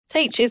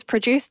Teach is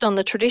produced on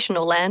the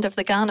traditional land of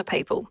the Kaurna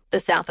people.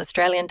 The South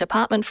Australian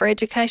Department for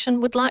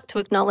Education would like to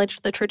acknowledge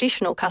the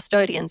traditional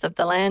custodians of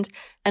the land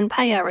and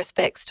pay our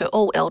respects to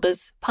all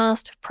elders,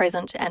 past,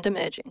 present and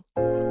emerging.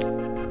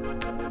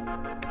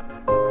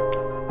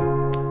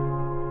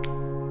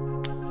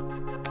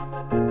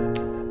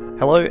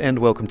 Hello and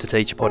welcome to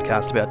Teach, a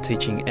podcast about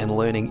teaching and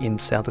learning in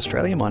South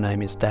Australia. My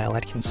name is Dale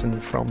Atkinson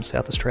from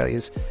South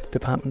Australia's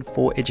Department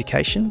for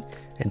Education,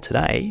 and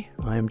today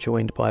I am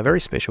joined by a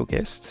very special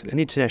guest, an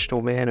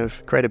international man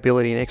of great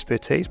ability and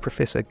expertise,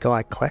 Professor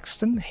Guy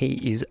Claxton.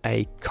 He is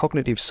a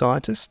cognitive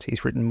scientist.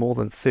 He's written more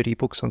than 30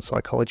 books on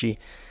psychology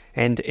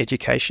and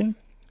education.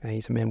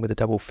 He's a man with a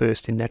double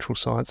first in natural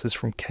sciences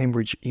from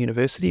Cambridge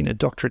University and a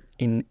doctorate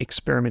in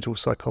experimental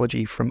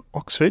psychology from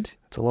Oxford.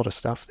 That's a lot of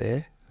stuff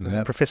there.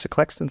 Yep. Professor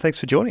Claxton, thanks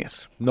for joining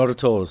us. Not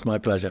at all. It's my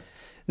pleasure.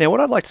 Now, what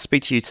I'd like to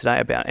speak to you today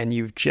about, and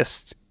you've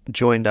just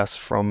joined us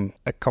from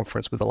a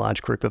conference with a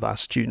large group of our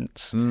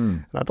students,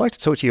 and I'd like to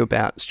talk to you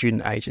about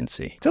student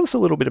agency. Tell us a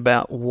little bit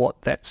about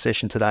what that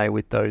session today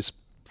with those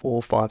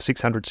 400, 500,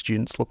 600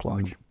 students looked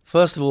like.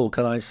 First of all,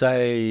 can I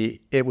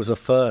say it was a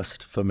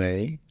first for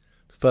me.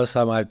 The first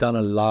time I've done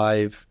a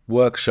live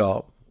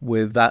workshop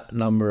with that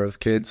number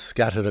of kids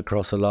scattered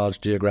across a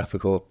large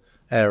geographical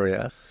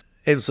area.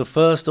 It was the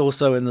first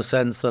also in the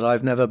sense that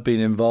I've never been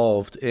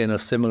involved in a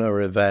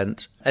similar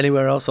event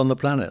anywhere else on the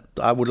planet.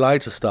 I would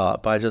like to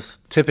start by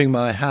just tipping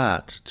my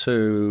hat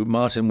to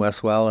Martin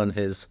Westwell and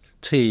his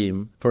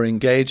team for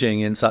engaging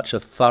in such a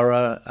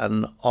thorough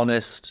and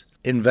honest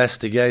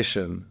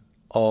investigation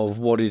of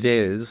what it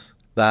is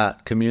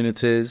that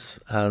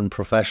communities and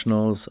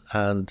professionals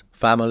and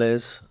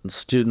families and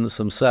students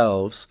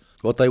themselves,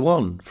 what they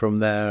want from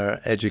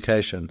their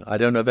education. I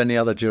don't know of any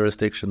other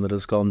jurisdiction that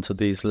has gone to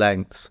these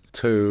lengths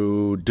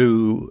to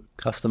do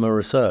customer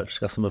research,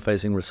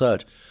 customer-facing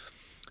research.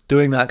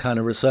 Doing that kind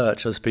of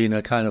research has been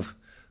a kind of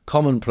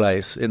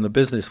commonplace in the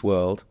business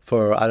world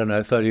for,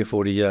 30 or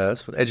 40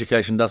 years, but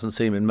education doesn't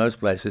seem in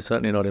most places,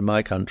 certainly not in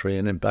my country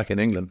and back in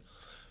England,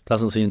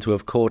 doesn't seem to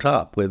have caught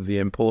up with the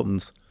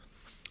importance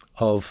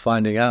of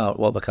finding out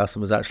what the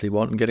customers actually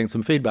want and getting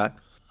some feedback.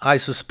 I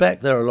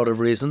suspect there are a lot of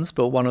reasons,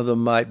 but one of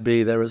them might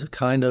be there is a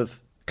kind of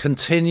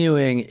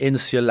continuing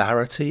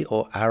insularity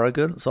or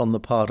arrogance on the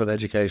part of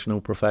educational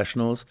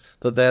professionals,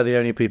 that they're the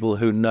only people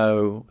who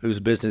know, whose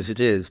business it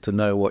is to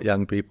know what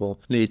young people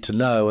need to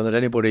know, and that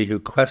anybody who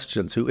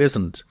questions, who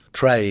isn't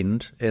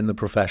trained in the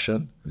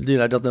profession,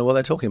 doesn't know what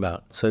they're talking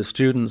about. So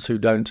students who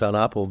don't turn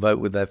up or vote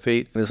with their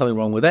feet, there's something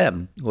wrong with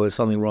them, or there's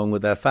something wrong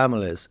with their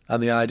families.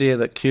 And the idea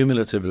that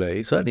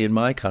cumulatively, certainly in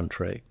my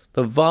country,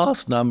 the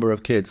vast number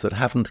of kids that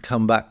haven't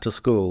come back to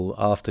school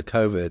after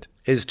COVID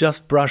is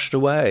just brushed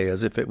away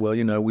as if it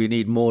were, we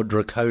need more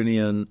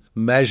draconian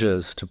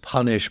measures to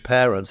punish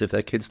parents if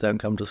their kids don't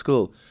come to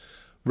school,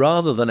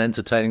 rather than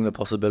entertaining the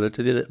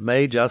possibility that it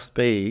may just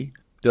be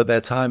that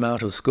their time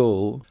out of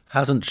school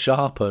hasn't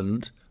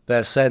sharpened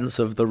their sense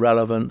of the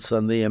relevance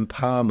and the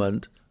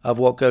empowerment of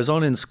what goes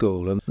on in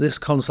school. And this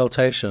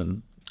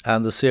consultation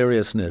and the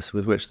seriousness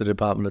with which the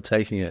department are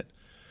taking it,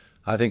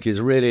 I think is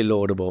really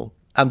laudable.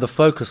 And the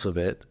focus of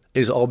it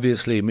is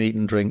obviously meat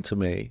and drink to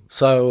me.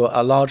 So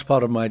a large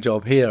part of my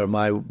job here,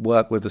 my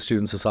work with the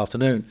students this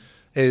afternoon,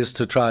 is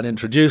to try and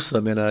introduce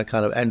them in a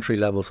kind of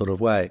entry-level sort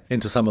of way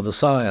into some of the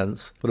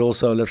science, but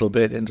also a little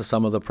bit into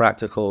some of the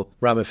practical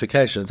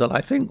ramifications. And I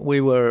think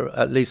we were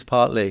at least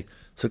partly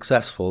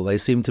successful. They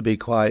seem to be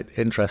quite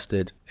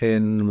interested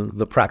in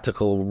the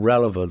practical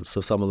relevance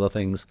of some of the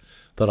things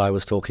that I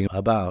was talking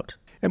about.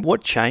 And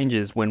what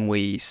changes when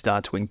we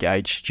start to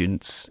engage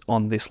students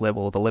on this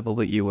level, the level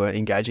that you were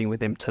engaging with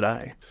them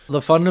today?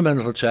 The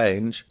fundamental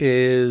change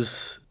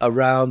is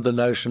around the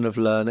notion of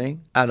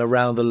learning and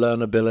around the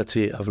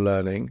learnability of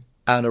learning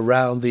and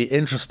around the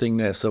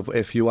interestingness of,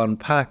 if you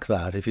unpack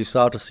that, if you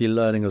start to see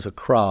learning as a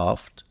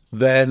craft,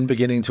 then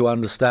beginning to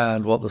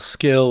understand what the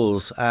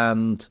skills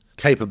and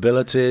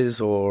capabilities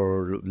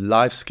or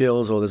life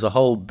skills, or there's a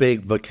whole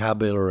big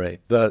vocabulary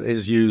that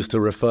is used to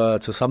refer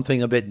to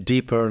something a bit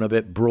deeper and a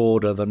bit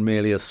broader than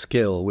merely a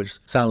skill, which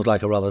sounds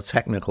like a rather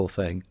technical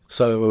thing.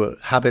 So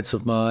habits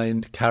of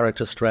mind,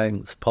 character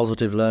strengths,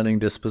 positive learning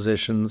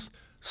dispositions.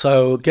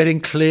 So getting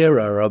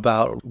clearer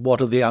about what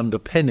are the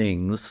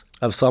underpinnings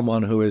of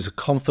someone who is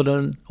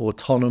confident,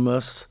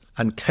 autonomous,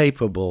 and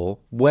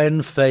capable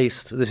when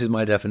faced, this is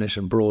my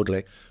definition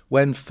broadly,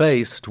 when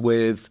faced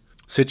with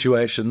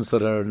situations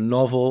that are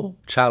novel,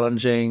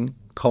 challenging,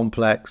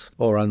 complex,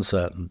 or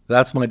uncertain.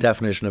 That's my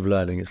definition of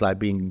learning. It's like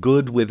being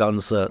good with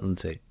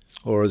uncertainty.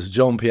 Or as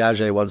Jean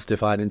Piaget once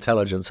defined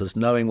intelligence, as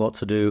knowing what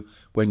to do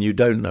when you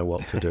don't know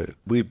what to do.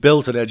 We've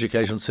built an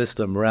education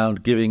system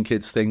around giving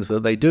kids things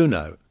that they do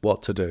know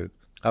what to do.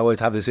 I always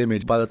have this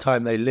image, by the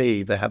time they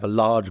leave, they have a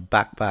large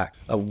backpack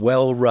of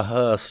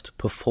well-rehearsed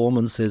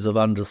performances of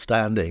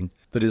understanding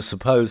that is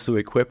supposed to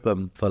equip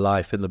them for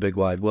life in the big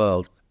wide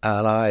world.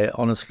 And I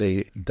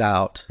honestly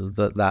doubt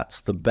that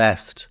that's the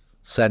best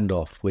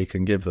send-off we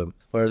can give them.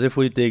 Whereas if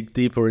we dig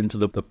deeper into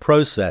the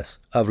process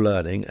of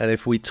learning, and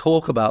if we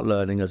talk about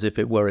learning as if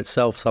it were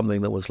itself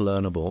something that was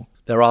learnable,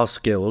 there are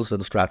skills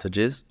and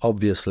strategies,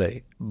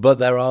 obviously, but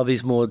there are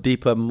these more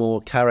deeper,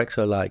 more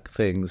character-like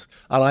things.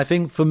 And I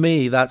think for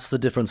me, that's the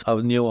difference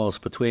of nuance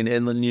between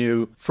in the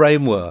new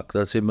framework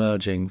that's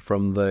emerging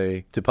from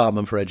the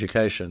Department for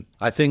Education.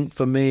 I think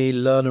for me,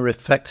 learner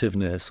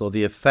effectiveness or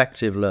the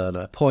effective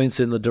learner points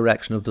in the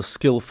direction of the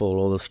skillful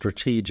or the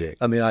strategic.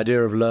 And the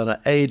idea of learner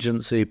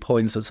agency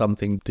points at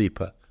something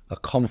deeper, a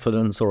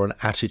confidence or an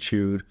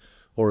attitude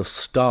or a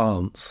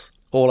stance,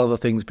 all other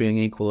things being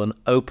equal, an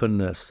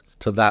openness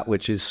to that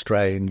which is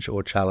strange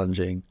or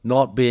challenging,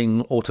 not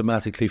being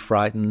automatically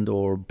frightened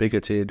or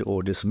bigoted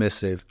or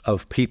dismissive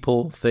of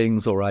people,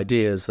 things or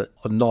ideas that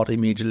are not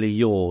immediately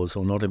yours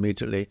or not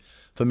immediately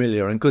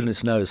familiar. And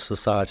goodness knows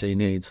society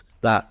needs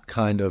that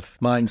kind of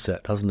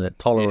mindset, doesn't it?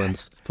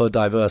 Tolerance for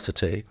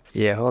diversity.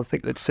 Yeah, well, I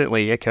think that's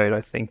certainly echoed,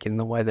 I think, in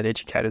the way that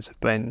educators have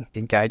been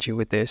engaging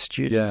with their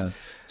students. Yeah.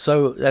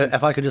 So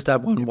if I could just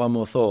add one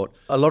more thought.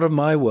 A lot of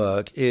my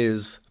work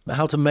is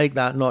how to make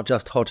that not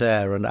just hot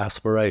air and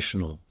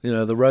aspirational. You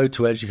know, the road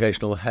to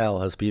educational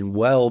hell has been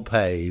well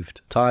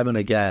paved time and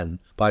again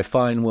by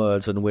fine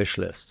words and wish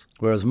lists.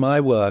 Whereas my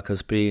work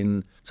has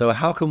been, so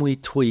how can we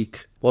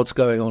tweak what's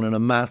going on in a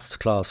maths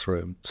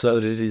classroom so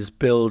that it is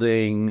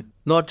building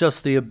not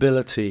just the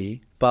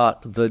ability,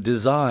 but the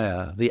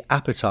desire, the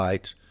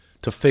appetite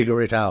to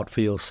figure it out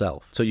for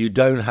yourself. So you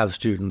don't have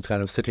students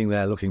kind of sitting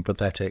there looking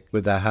pathetic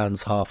with their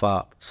hands half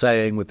up,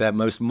 saying with their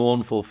most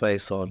mournful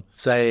face on,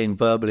 saying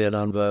verbally and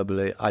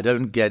unverbally, I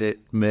don't get it,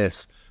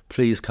 miss,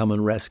 please come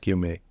and rescue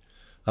me.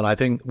 And I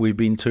think we've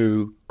been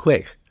too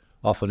quick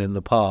often in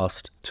the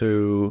past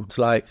to, it's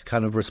like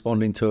kind of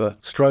responding to a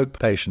stroke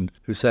patient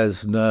who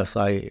says, nurse,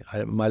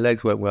 my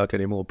legs won't work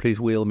anymore, please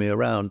wheel me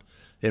around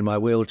in my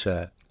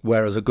wheelchair.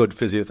 Whereas a good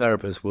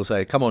physiotherapist will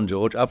say, come on,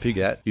 George, up you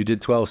get. You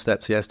did 12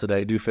 steps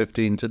yesterday, do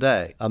 15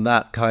 today. And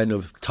that kind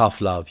of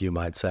tough love, you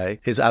might say,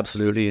 is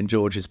absolutely in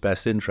George's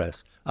best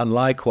interest. And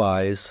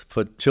likewise,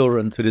 for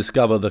children to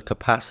discover the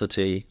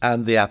capacity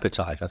and the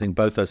appetite. I think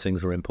both those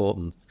things are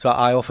important. So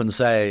I often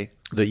say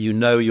that you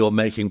know you're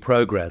making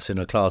progress in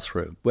a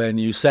classroom. When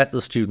you set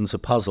the students a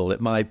puzzle,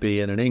 it might be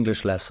in an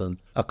English lesson,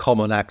 a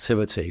common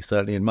activity,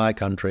 certainly in my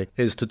country,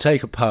 is to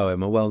take a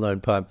poem, a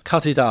well-known poem,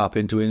 cut it up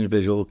into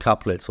individual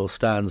couplets or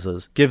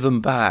stanzas, give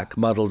them back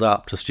muddled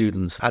up to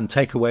students and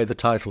take away the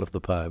title of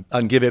the poem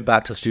and give it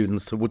back to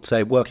students who would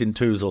say work in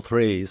twos or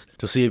threes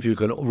to see if you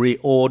can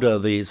reorder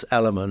these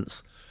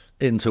elements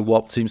into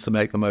what seems to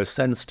make the most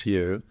sense to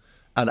you,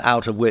 and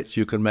out of which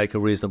you can make a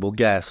reasonable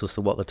guess as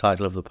to what the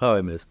title of the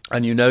poem is.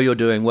 And you know you're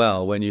doing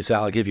well when you say,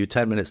 I'll give you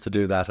 10 minutes to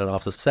do that, and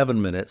after 7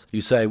 minutes,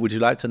 you say, would you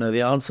like to know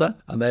the answer?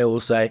 And they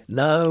all say,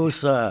 no,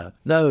 sir,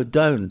 no,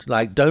 don't.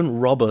 Like, don't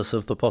rob us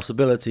of the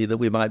possibility that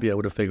we might be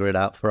able to figure it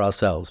out for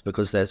ourselves,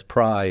 because there's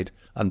pride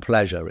and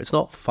pleasure. It's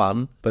not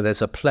fun, but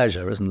there's a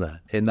pleasure, isn't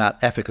there, in that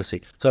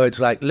efficacy. So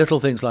it's like little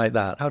things like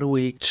that. How do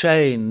we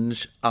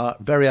change our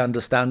very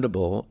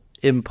understandable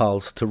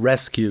impulse to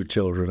rescue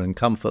children and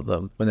comfort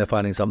them when they're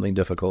finding something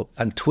difficult,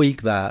 and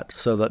tweak that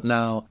so that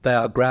now they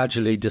are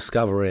gradually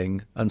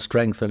discovering and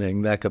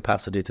strengthening their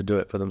capacity to do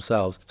it for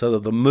themselves, so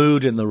that the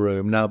mood in the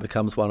room now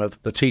becomes one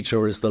of the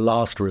teacher is the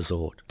last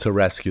resort to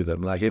rescue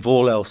them, like if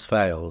all else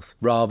fails,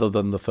 rather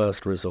than the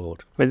first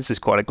resort. I mean, this is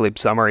quite a glib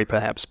summary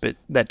perhaps, but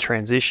that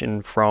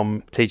transition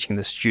from teaching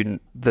the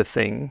student the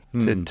thing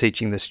to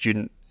teaching the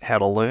student how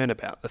to learn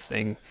about the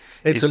thing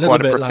is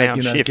quite a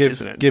profound shift,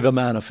 isn't it? Give a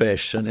man a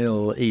fish and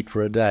he'll eat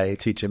for a day,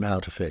 teach him how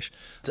to fish.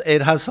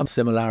 It has some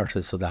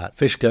similarities to that.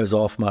 Fish goes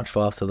off much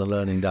faster than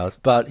learning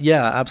does. But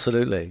yeah,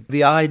 absolutely.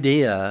 The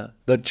idea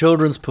that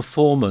children's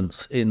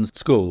performance in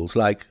schools,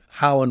 like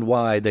how and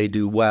why they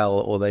do well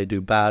or they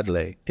do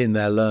badly in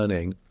their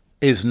learning,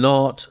 is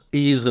not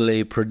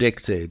easily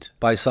predicted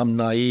by some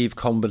naive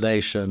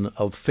combination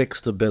of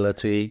fixed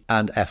ability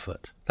and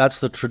effort. That's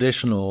the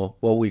traditional,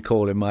 what we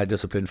call in my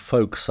discipline,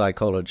 folk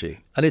psychology.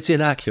 And it's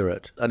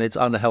inaccurate and it's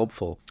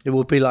unhelpful. It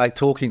would be like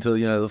talking to,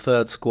 the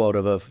third squad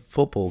of a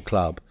football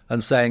club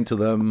and saying to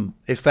them,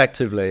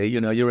 effectively,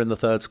 you're in the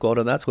third squad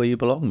and that's where you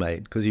belong,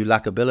 mate, because you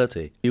lack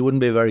ability. You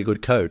wouldn't be a very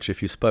good coach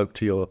if you spoke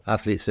to your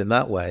athletes in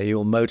that way.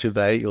 You'll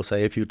motivate, you'll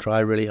say, if you try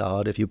really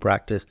hard, if you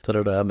practice,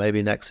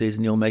 maybe next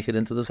season you'll make it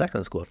into the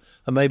second squad.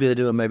 And maybe they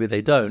do and maybe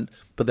they don't,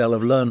 but they'll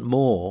have learned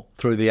more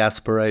through the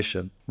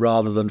aspiration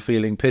rather than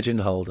feeling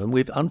pigeonholed. And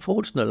we've,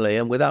 unfortunately,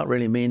 and without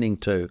really meaning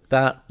to,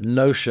 that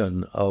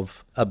notion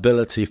of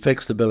ability,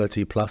 fixed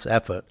ability plus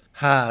effort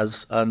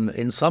has, and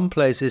in some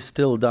places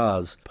still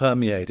does,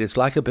 permeate. It's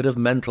like a bit of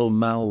mental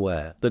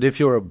malware, that if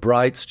you're a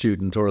bright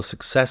student or a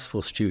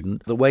successful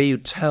student, the way you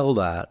tell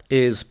that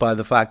is by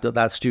the fact that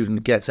that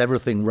student gets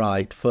everything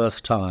right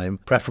first time,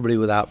 preferably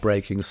without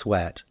breaking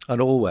sweat,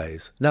 and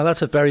always. Now,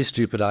 that's a very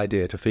stupid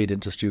idea to feed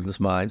into students'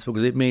 minds,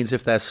 because it means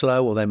if they're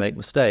slow or they make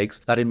mistakes,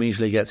 that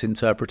immediately gets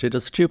interpreted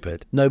as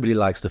stupid. Nobody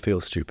likes to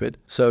feel stupid,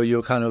 so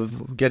you're kind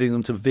of getting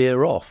them to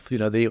veer off.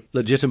 The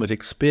legitimate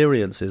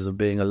experiences of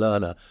being a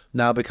learner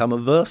now become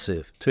become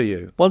aversive to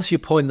you. Once you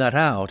point that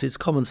out, it's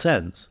common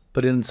sense.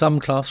 But in some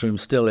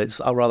classrooms still,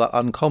 it's a rather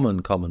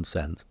uncommon common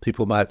sense.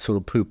 People might sort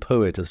of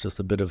poo-poo it as just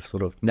a bit of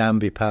sort of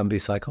namby-pamby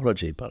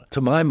psychology. But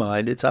to my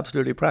mind, it's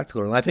absolutely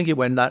practical. And I think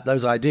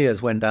those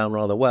ideas went down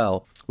rather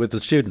well with the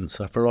students.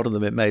 For a lot of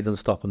them, it made them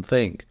stop and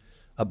think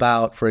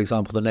about, for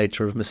example, the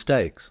nature of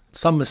mistakes.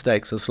 Some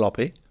mistakes are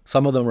sloppy.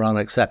 Some of them are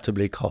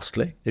unacceptably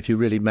costly if you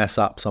really mess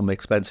up some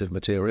expensive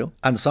material.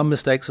 And some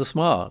mistakes are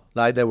smart.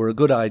 Like they were a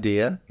good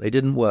idea. They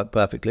didn't work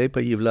perfectly,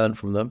 but you've learned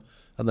from them.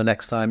 And the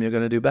next time you're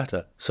going to do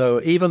better.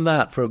 So even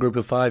that, for a group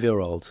of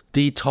 5-year-olds,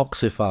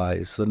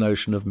 detoxifies the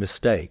notion of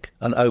mistake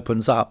and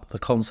opens up the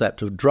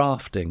concept of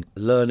drafting,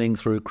 learning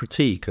through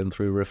critique and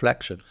through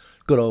reflection.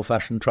 Good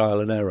old-fashioned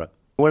trial and error.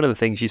 One of the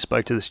things you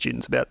spoke to the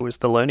students about was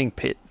the learning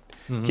pit.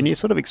 Mm-hmm. Can you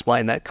sort of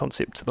explain that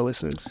concept to the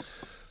listeners?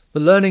 The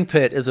learning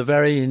pit is a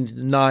very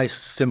nice,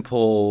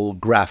 simple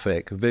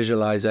graphic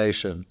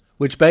visualization,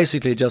 which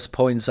basically just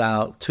points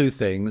out two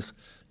things.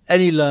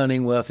 Any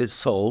learning worth its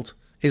salt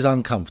is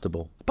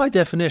uncomfortable, by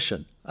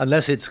definition.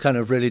 Unless it's kind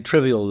of really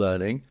trivial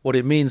learning, what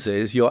it means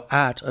is you're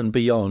at and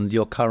beyond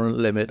your current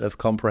limit of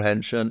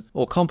comprehension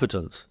or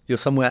competence. You're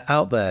somewhere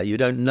out there. You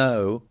don't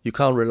know. You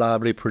can't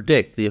reliably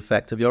predict the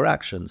effect of your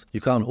actions.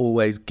 You can't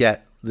always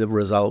get the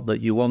result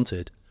that you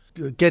wanted.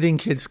 Getting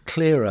kids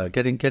clearer,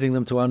 getting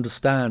them to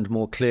understand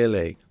more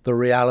clearly the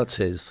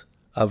realities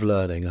of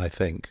learning, I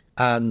think.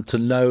 And to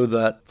know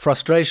that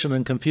frustration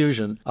and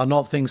confusion are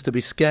not things to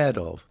be scared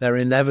of. They're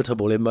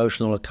inevitable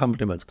emotional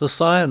accompaniments. The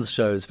science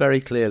shows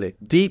very clearly,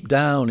 deep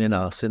down in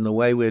us, in the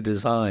way we're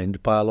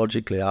designed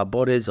biologically, our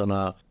bodies and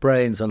our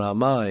brains and our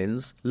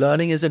minds,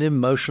 learning is an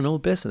emotional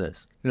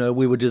business. You know,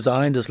 we were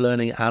designed as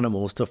learning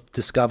animals to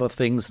discover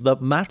things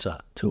that matter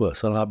to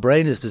us. And our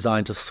brain is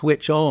designed to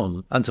switch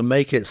on and to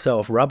make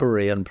itself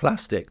rubbery and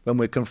plastic when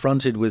we're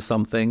confronted with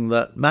something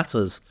that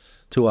matters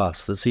to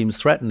us, that seems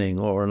threatening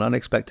or an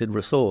unexpected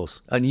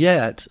resource. And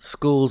yet,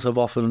 schools have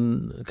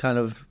often kind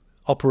of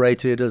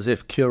operated as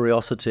if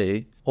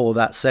curiosity or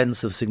that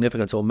sense of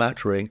significance or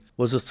mattering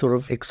was a sort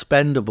of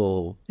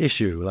expendable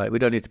issue, like we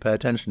don't need to pay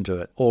attention to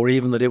it, or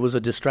even that it was a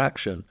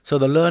distraction. So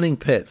the learning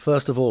pit,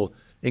 first of all,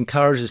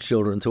 encourages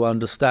children to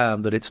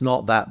understand that it's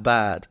not that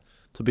bad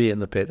to be in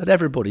the pit, that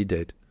everybody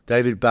did.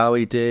 David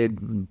Bowie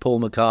did, Paul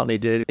McCartney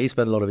did. He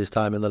spent a lot of his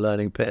time in the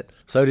learning pit.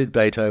 So did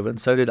Beethoven,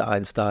 so did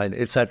Einstein,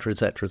 etc.,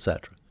 etc.,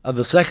 etc. And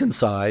the second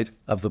side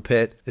of the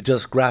pit, it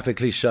just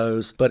graphically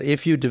shows, but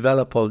if you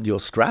develop on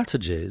your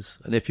strategies,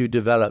 and if you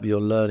develop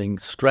your learning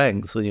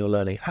strengths and your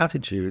learning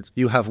attitudes,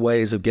 you have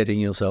ways of getting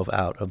yourself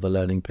out of the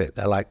learning pit.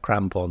 They're like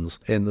crampons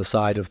in the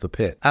side of the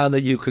pit. And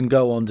that you can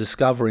go on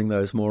discovering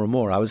those more and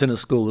more. I was in a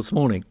school this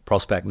morning,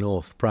 Prospect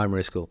North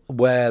Primary School,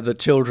 where the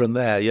children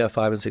there, year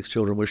 5 and 6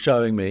 children, were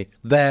showing me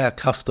their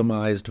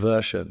customized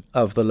version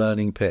of the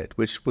learning pit,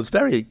 which was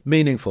very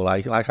meaningful.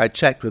 I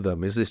checked with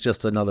them, is this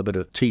just another bit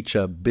of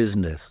teacher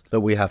business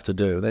that we have to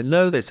do?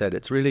 They said,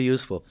 it's really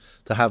useful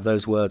to have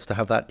those words, to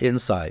have that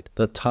insight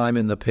that time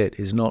in the pit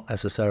is not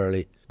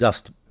necessarily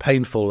just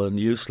painful and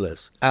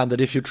useless, and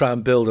that if you try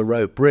and build a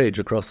rope bridge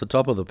across the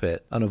top of the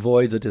pit and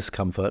avoid the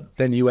discomfort,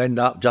 then you end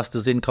up just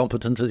as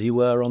incompetent as you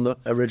were on the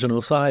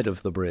original side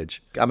of the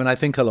bridge. I mean, I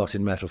think a lot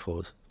in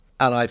metaphors,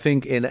 and I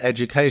think in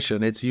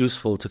education it's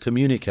useful to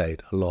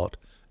communicate a lot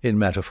in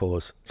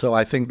metaphors. So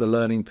I think the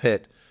learning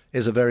pit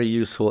is a very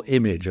useful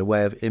image, a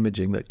way of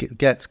imaging that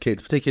gets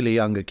kids, particularly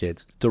younger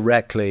kids,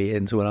 directly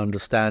into an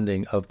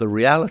understanding of the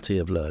reality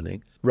of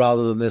learning,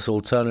 rather than this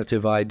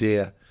alternative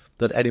idea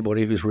that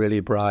anybody who's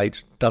really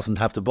bright doesn't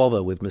have to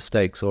bother with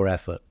mistakes or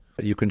effort.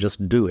 You can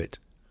just do it.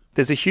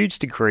 There's a huge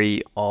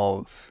degree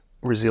of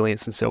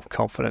resilience and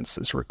self-confidence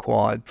that's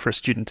required for a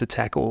student to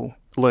tackle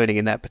learning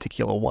in that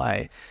particular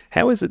way.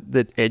 How is it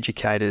that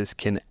educators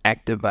can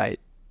activate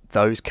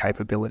those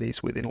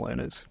capabilities within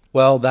learners?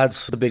 Well,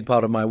 that's a big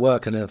part of my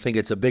work, and I think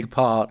it's a big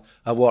part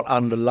of what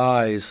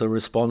underlies the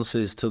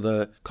responses to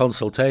the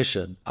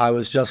consultation. I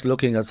was just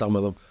looking at some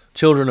of them,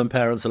 children and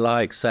parents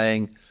alike,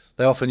 saying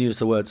they often use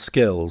the word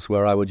skills,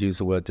 where I would use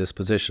the word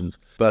dispositions.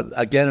 But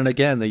again and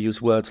again, they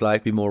use words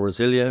like be more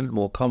resilient,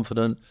 more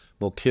confident,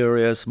 more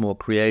curious, more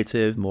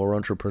creative, more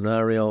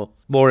entrepreneurial,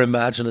 more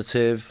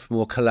imaginative,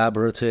 more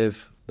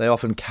collaborative. They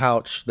often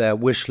couch their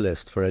wish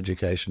list for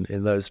education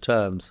in those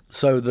terms.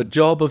 So the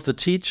job of the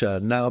teacher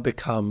now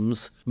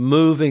becomes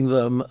moving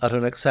them at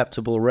an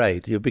acceptable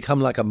rate. You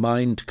become like a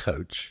mind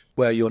coach,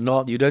 where you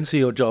don't see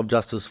your job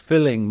just as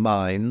filling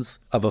minds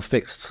of a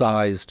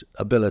fixed-sized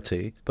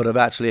ability, but of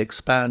actually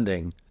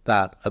expanding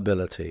that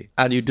ability.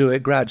 And you do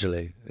it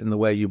gradually in the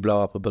way you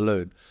blow up a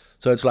balloon.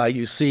 So it's like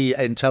you see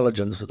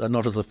intelligence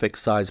not as a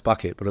fixed size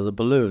bucket, but as a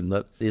balloon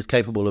that is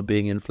capable of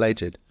being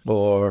inflated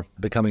or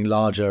becoming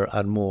larger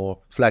and more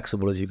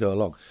flexible as you go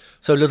along.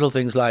 So little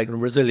things like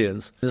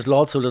resilience. There's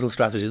lots of little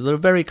strategies that are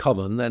very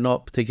common. They're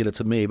not particular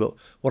to me, but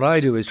what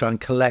I do is try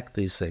and collect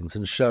these things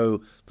and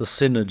show the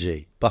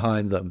synergy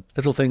behind them.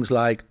 Little things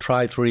like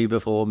try 3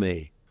 before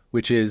me,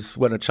 which is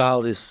when a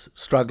child is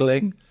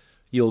struggling,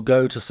 you'll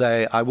go to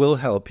say, I will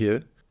help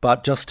you,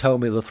 but just tell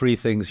me the 3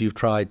 things you've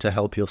tried to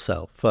help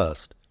yourself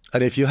first.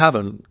 And if you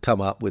haven't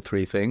come up with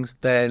 3 things,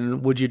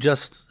 then would you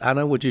just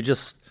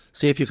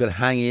see if you can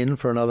hang in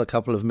for another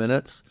couple of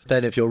minutes?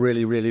 Then if you're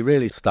really, really,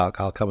 really stuck,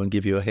 I'll come and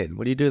give you a hint.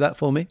 Will you do that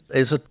for me?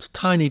 It's a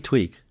tiny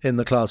tweak in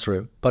the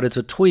classroom, but it's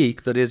a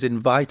tweak that is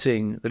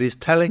inviting, that is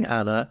telling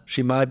Anna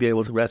she might be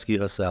able to rescue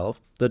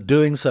herself, that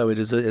doing so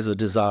is a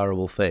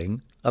desirable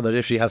thing, and that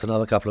if she has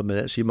another couple of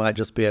minutes, she might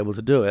just be able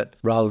to do it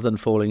rather than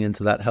falling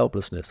into that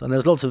helplessness. And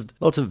there's lots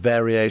of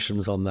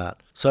variations on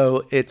that.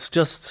 So it's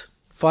just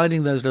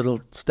finding those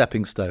little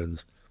stepping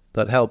stones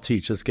that help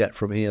teachers get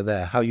from here to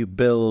there. How you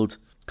build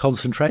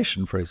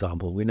concentration, for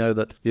example. We know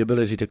that the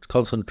ability to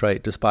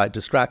concentrate despite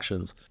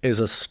distractions is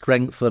a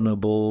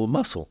strengthenable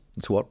muscle.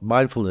 It's what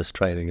mindfulness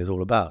training is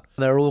all about.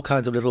 There are all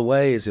kinds of little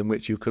ways in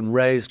which you can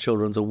raise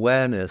children's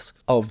awareness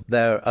of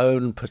their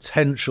own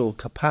potential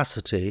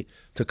capacity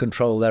to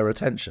control their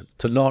attention,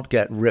 to not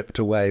get ripped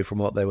away from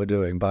what they were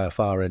doing by a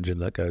fire engine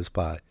that goes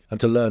by, and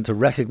to learn to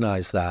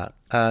recognize that.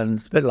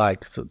 And a bit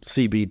like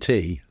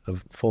CBT, a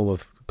form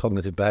of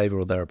cognitive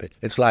behavioral therapy,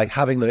 it's like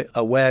having the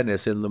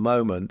awareness in the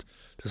moment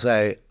to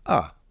say,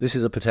 this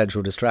is a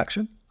potential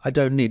distraction. I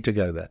don't need to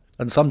go there.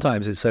 And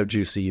sometimes it's so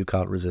juicy you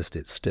can't resist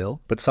it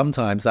still. But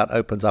sometimes that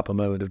opens up a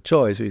moment of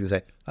choice where you can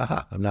say,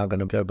 I'm now going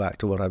to go back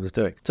to what I was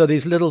doing. So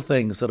these little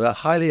things that are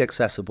highly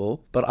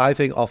accessible, but I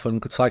think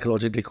often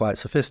psychologically quite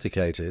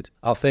sophisticated,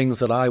 are things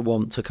that I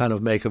want to kind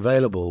of make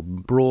available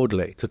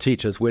broadly to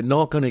teachers. We're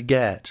not going to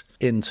get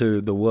into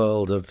the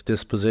world of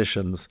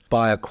dispositions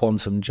by a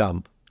quantum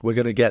jump. We're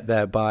going to get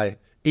there by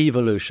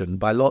evolution,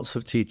 by lots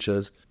of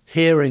teachers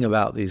hearing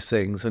about these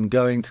things and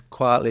going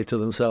quietly to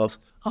themselves,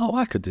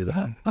 I could do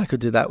that. I could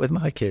do that with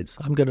my kids.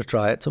 I'm going to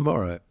try it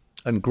tomorrow.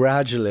 And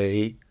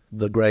gradually,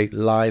 the great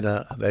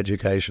liner of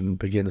education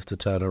begins to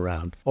turn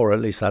around, or at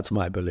least that's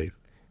my belief.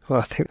 Well,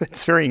 I think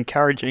that's very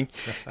encouraging.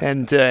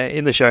 And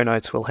in the show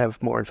notes, we'll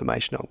have more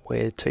information on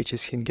where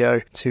teachers can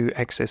go to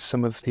access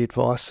some of the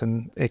advice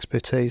and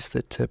expertise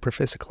that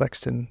Professor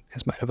Claxton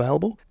has made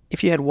available.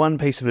 If you had one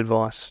piece of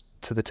advice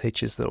to the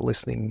teachers that are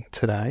listening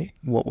today,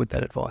 what would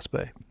that advice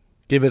be?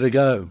 Give it a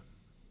go.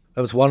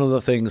 That was one of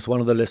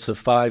the lists of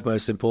 5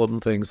 most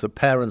important things that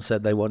parents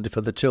said they wanted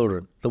for the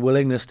children, the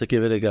willingness to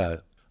give it a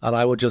go. And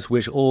I would just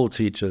wish all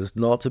teachers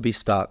not to be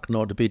stuck,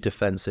 not to be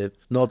defensive,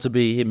 not to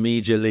be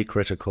immediately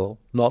critical,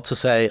 not to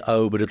say,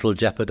 but it'll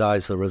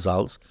jeopardize the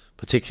results,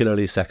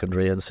 particularly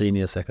secondary and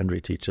senior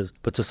secondary teachers,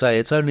 but to say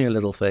it's only a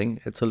little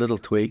thing, it's a little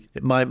tweak,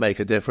 it might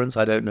make a difference,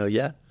 I don't know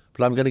yet.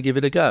 But I'm going to give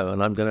it a go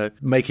and I'm going to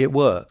make it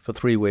work for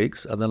 3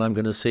 weeks, and then I'm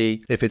going to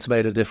see if it's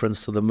made a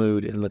difference to the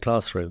mood in the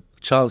classroom.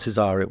 Chances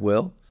are it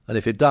will. And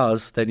if it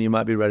does, then you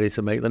might be ready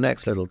to make the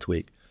next little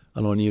tweak,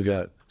 and on you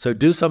go. So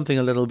do something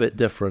a little bit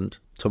different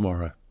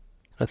tomorrow.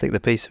 I think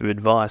the piece of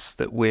advice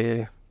that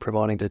we're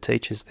providing to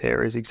teachers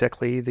there is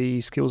exactly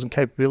the skills and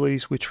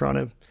capabilities we're trying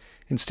to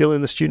instill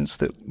in the students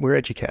that we're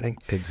educating.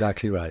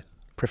 Exactly right.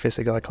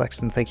 Professor Guy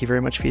Claxton, thank you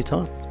very much for your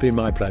time. It's been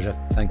my pleasure.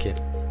 Thank you.